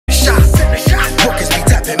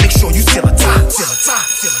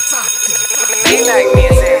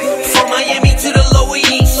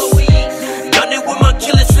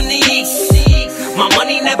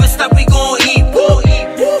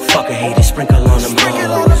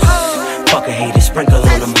sprinkle on them hoes. Fuck a hater, sprinkle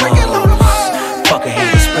on them hoes. Fuck a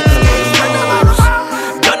hater, sprinkle on them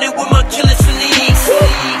hoes. Done it with my killers in the east.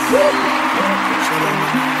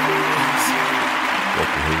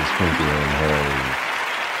 Fuck a hater, sprinkle on them hoes.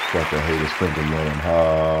 Fuck a hater, sprinkle on them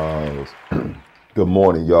hoes. Good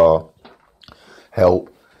morning, y'all.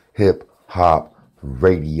 Help Hip Hop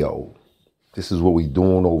Radio. This is what we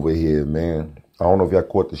doing over here, man. I don't know if y'all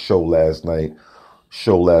caught the show last night.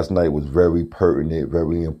 Show last night was very pertinent,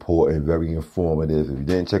 very important, very informative. If you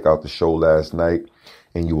didn't check out the show last night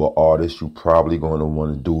and you're an artist, you're probably going to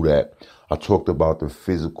want to do that. I talked about the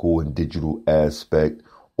physical and digital aspect.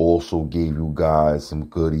 Also gave you guys some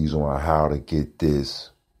goodies on how to get this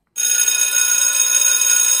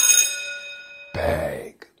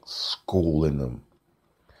bag, schooling them.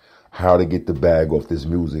 How to get the bag off this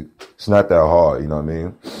music. It's not that hard, you know what I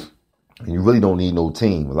mean? And you really don't need no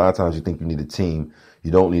team. A lot of times you think you need a team.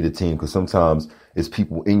 You don't need a team because sometimes it's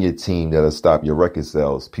people in your team that'll stop your record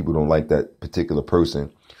sales. People don't like that particular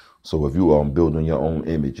person. So if you are building your own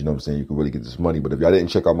image, you know what I'm saying, you can really get this money. But if y'all didn't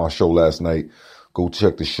check out my show last night, go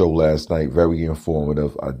check the show last night. Very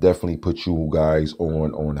informative. I definitely put you guys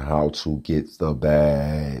on how to get the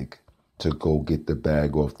bag, to go get the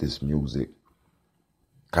bag off this music.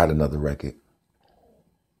 Got another record.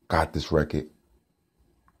 Got this record.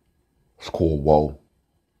 It's called Whoa.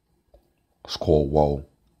 It's called Whoa.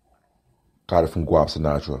 Got it from Guap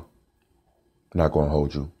Sinatra. Not going to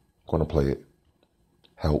hold you. Going to play it.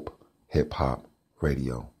 Help Hip Hop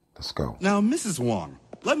Radio. Let's go. Now, Mrs. Wong,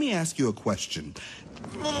 let me ask you a question.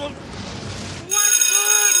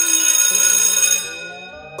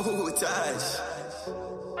 Oh, Taj.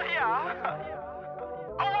 Yeah.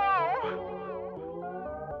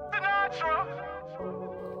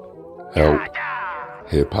 Help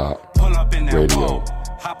Hip Hop Radio.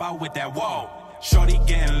 Hop out with that wall. Shorty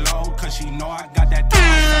getting low, cause she know I got that dough.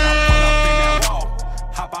 Pull up in that wall.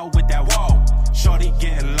 Hop out with that wall. Shorty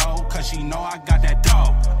getting low, cause she know I got that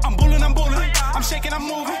dough. I'm bulling, I'm shaking, I'm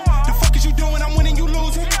moving. The fuck is you doing? I'm winning, you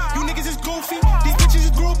losing. You niggas is goofy. These bitches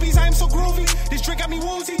is groupies, I am so groovy. This drink got me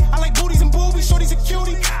woozy. I like booties and boobies. Shorty's a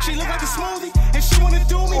cutie. She look like a smoothie, and she wanna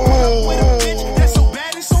do me. Pull up with a bitch that's so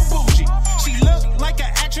bad and so bougie. She look like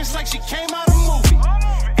an actress, like she came out of a movie.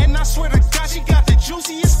 And I swear to God, she got the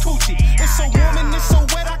juiciest coochie. It's so warm and it's so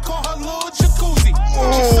wet, I call her little jacuzzi.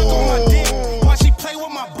 She suck on my dick while she play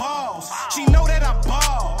with my balls. She know that I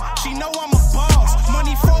ball. She know I'm a boss.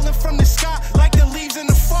 Money falling from the sky like the leaves in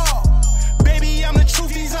the fall. Baby, I'm the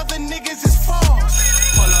truth, these other niggas is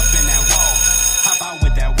false. Pull up in that wall, hop out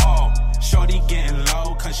with that wall. Shorty getting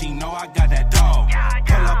low, cause she know I got that dog.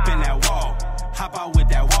 Pull up in that wall, hop out with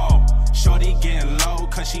that wall. Shorty getting low,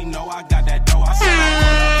 cause she know I got that dough. I said I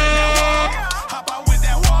pull up in that wall, hop out with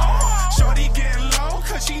that wall. Shorty getting low,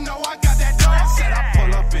 cause she know I got that dough. I said I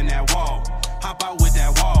pull up in that wall, hop out with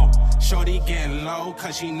that wall. Shorty getting low,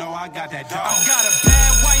 cause she know I got that dough. I got a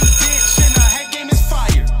bad white bitch and her head game is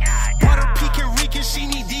fire. Puerto Rican Rican, she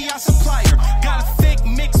need DI supplier. Got a thick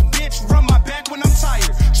mixed bitch, run my back when I'm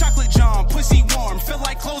tired. Chocolate John, pussy warm, feel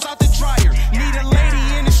like clothes out the dryer. Need a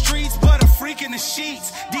lady in the streets, but a freak in the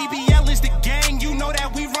sheets. DBL is the gang, you know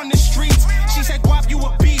that we run the streets. She said, Guap, you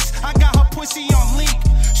a beast, I got her pussy on leak.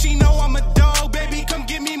 She know I'm a dog, baby, come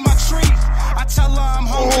give me my treat. I tell her I'm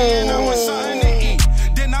hungry and I want something to eat.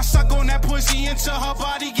 Then I suck on that pussy until her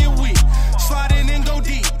body get weak. Slide in and go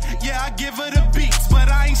deep, yeah, I give her the beats. But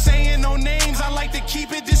I ain't saying no names, I like to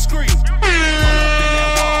keep it discreet. Pull up in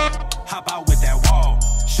that wall, hop out with that wall.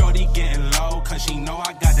 Shorty getting low, cause she know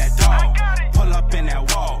I got that dog. Pull up in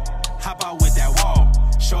that wall, hop out with that wall.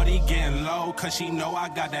 Shorty getting low, cause she know I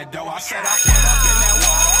got that dough. I said I pull up in that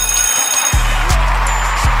wall, hop out with that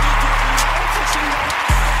wall. Shorty getting low, cause she know I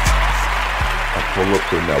got that dough. I pull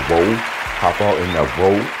up in that wall, hop out in that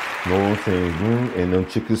wall. You know what I'm saying? And them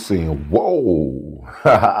chickens saying, whoa.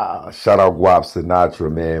 Shout out Guap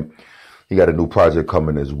Sinatra, man. He got a new project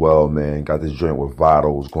coming as well, man. Got this joint with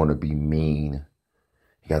Vado. It's going to be mean.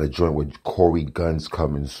 He got a joint with Corey Guns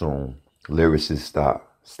coming soon. Lyricist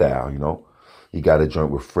style, you know. He got a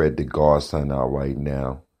joint with Fred the Godson out right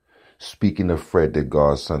now. Speaking of Fred the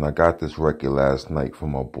Godson, I got this record last night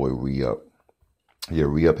from my boy Re-Up. Yeah,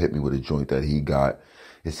 Re-Up hit me with a joint that he got.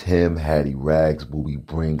 It's him, Hattie Rags, Booby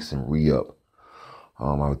Brinks, and Re-Up.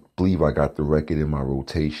 I believe I got the record in my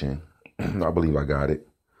rotation. I believe I got it.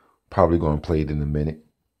 Probably going to play it in a minute.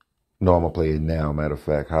 No, I'm going to play it now, matter of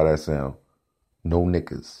fact. How that sound? No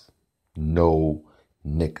niggas. No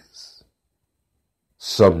niggas.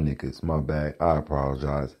 Some niggas, my bad. I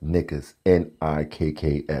apologize. Niggas.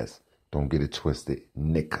 Nikks. Don't get it twisted.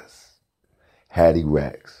 Niggas. Hattie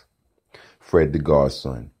Rags. Fred the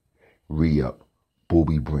Godson. Re-Up,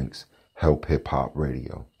 Booby Brinks, Help Hip Hop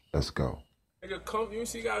Radio. Let's go. Nigga, you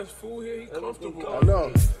see guys food here? He comfortable. I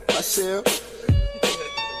know. I see him.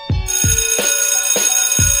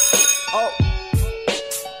 Oh,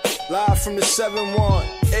 live from the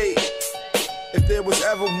 718. If there was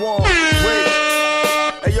ever one. Wait.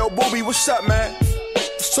 Hey, yo, Booby, what's up, man?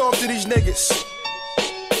 Let's talk to these niggas.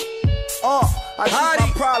 I keep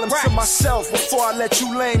my problems to myself before I let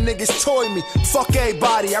you lame niggas toy me. Fuck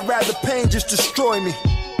everybody, I'd rather pain just destroy me.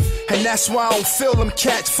 And that's why I don't feel them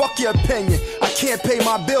cats, fuck your opinion. I can't pay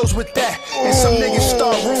my bills with that. And some niggas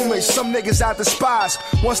start rumors, some niggas I despise.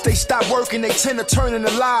 Once they stop working, they tend to turn into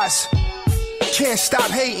lies. Can't stop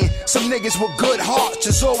hating, some niggas with good hearts,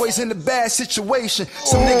 just always in a bad situation.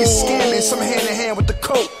 Some niggas scamming, some hand in hand with the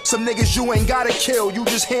coke. Some niggas you ain't gotta kill, you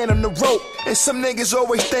just hand them the rope. And some niggas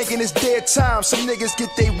always thinking it's dead time. Some niggas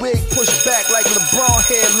get they wig pushed back like LeBron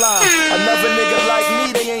headline. Another nigga like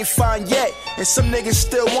me, they ain't fine yet. And some niggas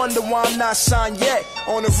still wonder why I'm not signed yet.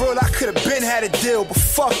 On the road, I could've been had a deal, but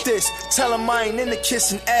fuck this. Tell them I ain't into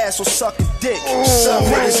kissing ass or sucking dick. Some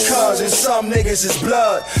niggas cousins, some niggas is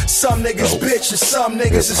blood. Some niggas bitches, some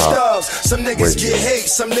niggas is stubs. Some niggas get hate,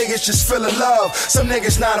 some niggas just feelin' love. Some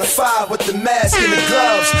niggas 9 to 5 with the mask and the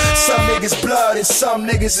gloves. Some niggas blood and some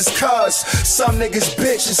niggas is cuz. Some niggas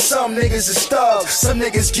bitch and some niggas is stubs. Some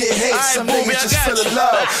niggas get hate, some niggas just feelin'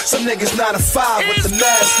 love. Some niggas 9 to 5 with the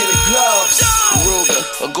mask and the gloves.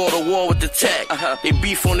 Ruger, or go to war with the tech. They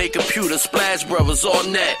beef on their computer, Splash Brothers all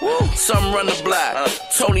net. Some run the block,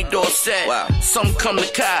 Tony Dorsett. Some come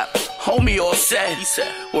to cop, homie all set. He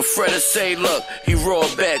said, what Fred say, look, he raw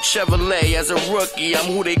bet. Chevrolet as a rookie, I'm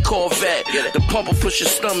who they call vet. The pumper push your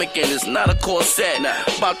stomach in, it's not a corset.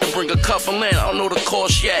 About to bring a couple in, I don't know the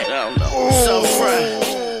course yet. Some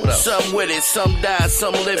front, some with it, some die,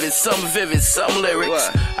 some live it, some vivid, some lyrics.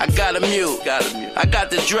 I got a mute, I got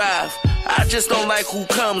the drive. I just don't like who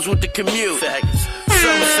comes with the commute.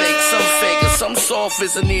 Some fake, some faker, some soft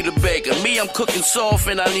as Anita Baker. Me, I'm cooking soft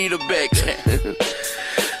and I need a baker.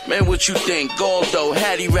 Man, what you think? Goldo,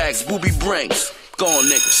 Hattie Racks, Booby Brinks. Go on,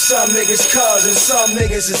 niggas. Some niggas cousins, some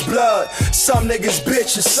niggas is blood. Some niggas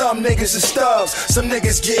bitches, some niggas is stubs. Some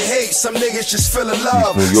niggas get hate, some niggas just feelin'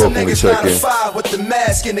 love. Some niggas 9 to 5 with the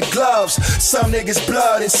mask and the gloves. Some niggas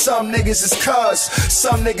blood and some niggas is cuz.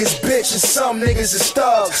 Some niggas bitch and some niggas is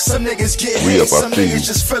stubs. Some niggas get hate, some niggas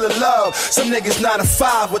just feelin' love. Some niggas 9 to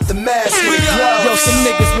 5 with the mask and the gloves. Yo, some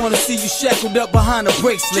niggas wanna see you shackled up behind a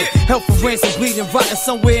bracelet. Held for ransom, bleeding, rotting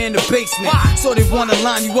somewhere in the basement. So they wanna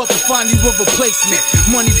line you up and find you a replacement.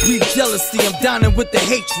 Money breeds jealousy, I'm downing with the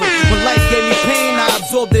hatred. When life gave me pain, I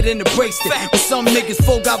absorbed it and embraced it. But some niggas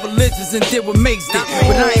folk got religions and did what makes it.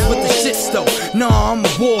 But I ain't with the shit though, nah, I'm a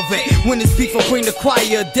war vet. When it's beef, I bring the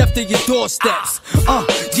choir death to your doorsteps.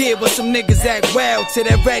 Yeah, but some niggas act wild till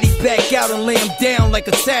that ratty back out and lay him down like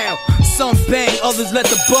a towel. Some bang, others let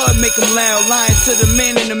the bud make them loud. Lying to the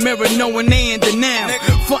man in the mirror knowing they in denial.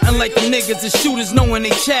 Frontin' like the niggas and shooters knowing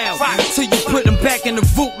they child. Till you put them back in the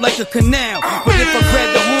root like a canal. But if I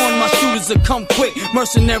grab the horn, my shooters will come quick.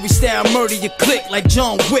 Mercenary style, murder your clique like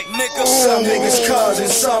John Wick. Some niggas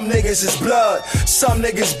cousins, some niggas is blood. Some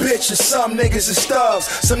niggas bitches, some niggas is stubs.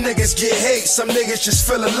 Some niggas get hate, some niggas just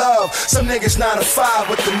feelin' love. Some niggas 9 to 5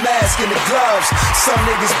 with the mask and the gloves. Some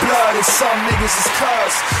niggas blood and some niggas is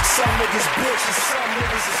cuz. Some niggas bitches, some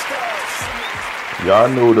niggas is stubs. Y'all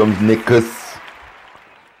know them niggas.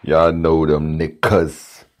 Y'all know them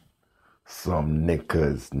niggas. Some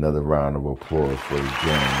niggas. Another round of applause for the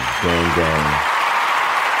gang. Gang, gang.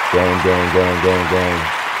 Gang, gang, gang, gang, gang.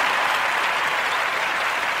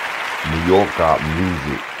 New York got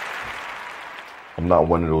music. I'm not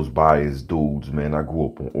one of those biased dudes, man. I grew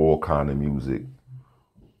up on all kind of music.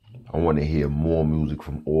 I want to hear more music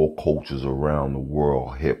from all cultures around the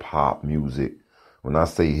world. Hip-hop music. When I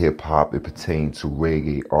say hip-hop, it pertains to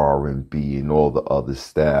reggae, R&B, and all the other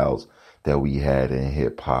styles that we had in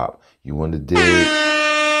hip-hop. You want to dig?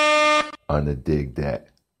 Dig that.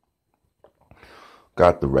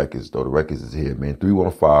 Got the records, though. The records is here, man.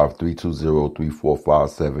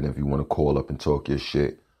 315-320-3457 if you want to call up and talk your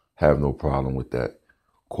shit. Have no problem with that.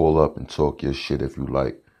 Call up and talk your shit if you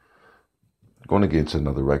like. Going to get into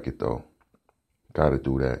another record, though. Got to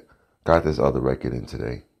do that. Got this other record in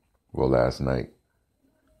today. Well, last night.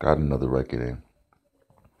 Got another record in.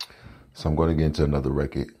 So I'm going to get into another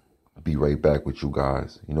record. Be right back with you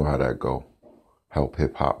guys. You know how that go. Help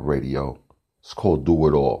Hip Hop Radio. It's called Do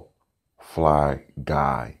It All. Fly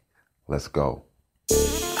Guy. Let's go.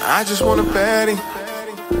 I just want a baddie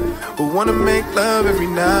who wanna make love every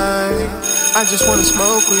night. I just wanna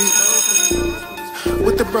smoke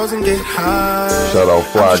with the bros and get high. Shout out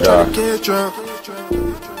Fly Guy. Get drunk.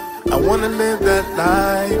 I wanna live that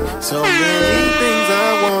life. So many things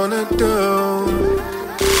I wanna do.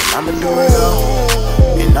 I'ma do it all,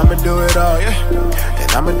 and I'ma do it all, yeah.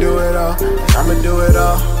 And I'ma do it all, and I'ma do it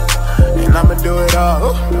all, and I'ma do it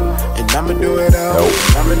all, and I'ma do it all,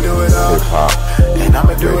 and I'ma do it all, and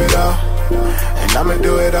I'ma do it all, and I'ma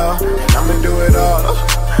do it all, and I'ma do it all,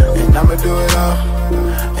 and I'ma do it all,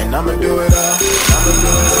 and I'ma do it all, I'ma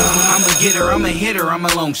do it all. I'm a getter, I'm a hitter, I'm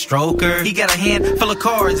a long stroker. He got a hand full of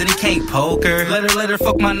cards and he can't poke her. Let her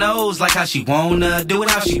fuck my nose like how she wanna. Do it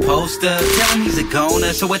how she posta. Tell him he's a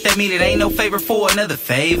goner. So what that mean? It ain't no favor for another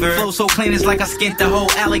favor. Flow so clean it's like I skinned the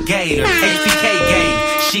whole alligator. HBK game,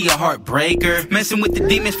 she a heartbreaker. Messing with the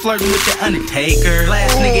demons, flirting with the Undertaker.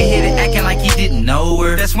 Last nigga hit it, acting like he didn't know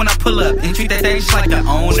her. That's when I pull up and treat that thing just like the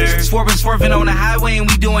owner. Swerving on the highway and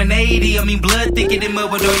we doing 80. I mean blood thicker than mud,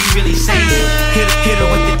 but are you really saying it? Hit her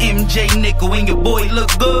with the MJ nickel. And your boy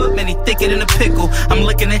look good, man, he thicker than a pickle. I'm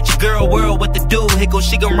looking at your girl world with the dual hickle.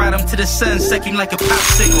 She gon' ride him to the sun, suck him like a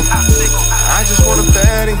popsicle. I just want a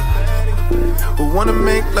baddie who wanna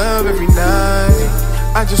make love every night.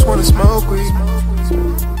 I just wanna smoke weed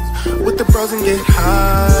with the bros and get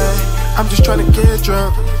high. I'm just tryna get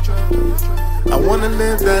drunk. I wanna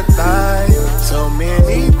live that life. So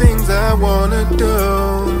many things I wanna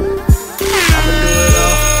do. I'ma do it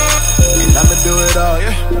all, and I'ma do it all,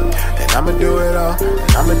 yeah. And I'ma do it all,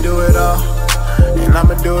 and I'ma do it all, and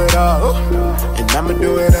I'ma do it all, and I'ma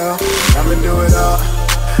do it all, and I'ma do it all,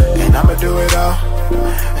 and I'ma do it all,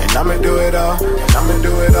 and I'ma do it all, and I'ma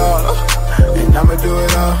do it all, and I'ma do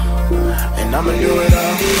it all, and I'ma do it all, I'ma do it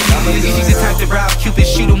all. She's the type to rob Cupid,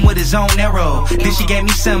 shoot him with his own arrow. Then she gave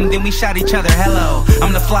me some, then we shot each other hello.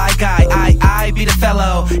 I'm the fly guy, I be the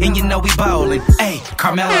fellow, and you know we bowling. Ayy,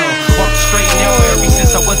 Carmelo, walk straight and narrow ever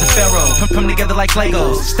since I was a pharaoh. Put them together like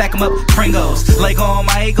Legos, stack them up, Pringles. Lego on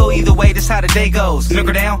my ego, either way, that's how the day goes. Milk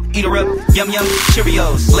her down, eat her up, yum yum,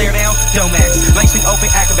 Cheerios. Lay her down, Domax, lane swing open,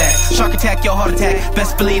 acrobat. Shark attack, your heart attack,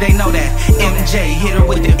 best believe they know that. MJ, hit her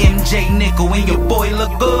with the MJ nickel. And your boy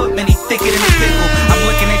look good, man, he thicker than a pickle. I'm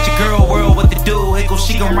looking at your girl world with the dual hickle.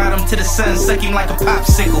 She gon' ride him to the sun, suck him like a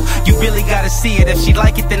popsicle. You really gotta see it, if she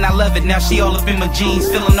like it then I love it. Now she all up in my jeans,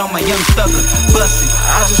 feeling on my young thugger, bustin'.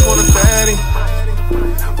 I just want a baddie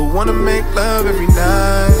who wanna make love every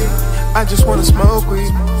night. I just wanna smoke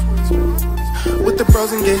weed with the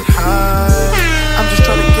bros and get high. I'm just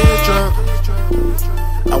tryna get drunk.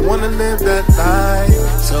 I wanna live that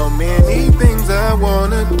life. So many things I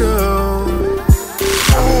wanna do.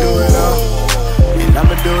 I'ma do it all, and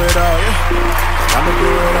I'ma do it all, yeah. And I'ma do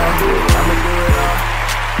it all, I'ma do it all.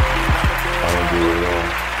 I'ma do it all.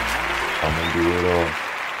 I'ma do it all.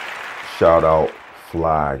 Shout out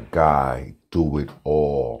Fly Guy, do it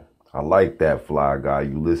all. I like that, Fly Guy.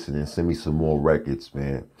 You listening? Send me some more records,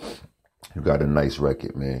 man. You got a nice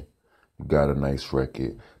record, man. You got a nice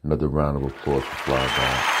record. Another round of applause for Fly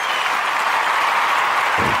Guy.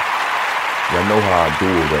 Y'all know how I do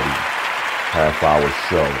already. Half-hour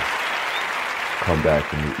show. Come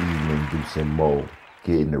back in the evening, do some more.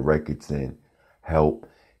 Getting the records in. Help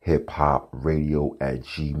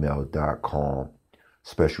hiphopradio@gmail.com.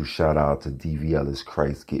 Special shout out to DV Ellis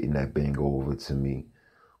Christ getting that banger over to me.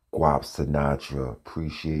 Guap Sinatra,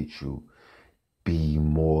 appreciate you. B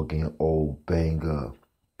Morgan, old banger,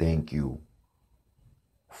 thank you.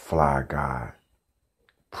 Fly Guy,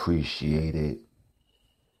 appreciate it.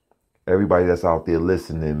 Everybody that's out there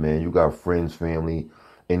listening, man, you got friends, family,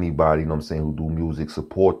 anybody, you know what I'm saying, who do music,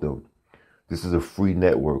 support them. This is a free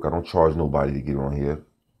network. I don't charge nobody to get on here.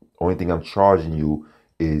 Only thing I'm charging you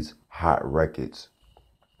is hot records.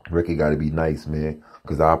 Record got to be nice, man,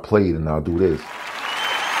 because I'll play it and I'll do this.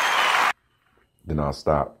 Then I'll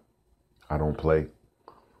stop. I don't play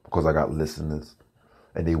because I got listeners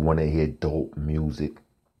and they want to hear dope music.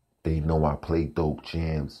 They know I play dope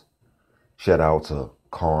jams. Shout out to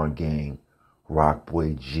Con Gang,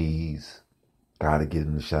 Rockboy G's. Gotta give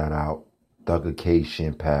them a shout out. Thugger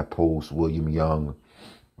Cation, Pat Post, William Young,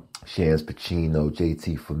 Shans Pacino,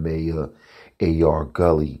 JT Familia, AR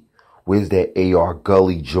Gully. Where's that AR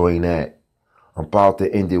Gully joint at? I'm about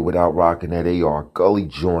to end it without rocking that AR Gully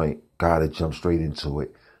joint. Gotta jump straight into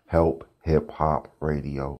it. Help Hip Hop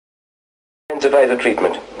Radio. Intensify the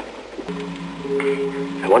treatment.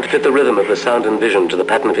 I want to fit the rhythm of the sound and vision to the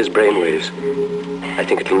pattern of his brainwaves. I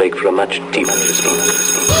think it'll make for a much deeper response.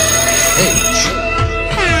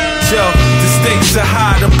 Yo, the stakes are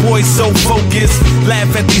high, the boys so focused.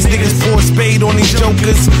 Laugh at these niggas, pour spade on these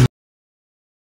jokers.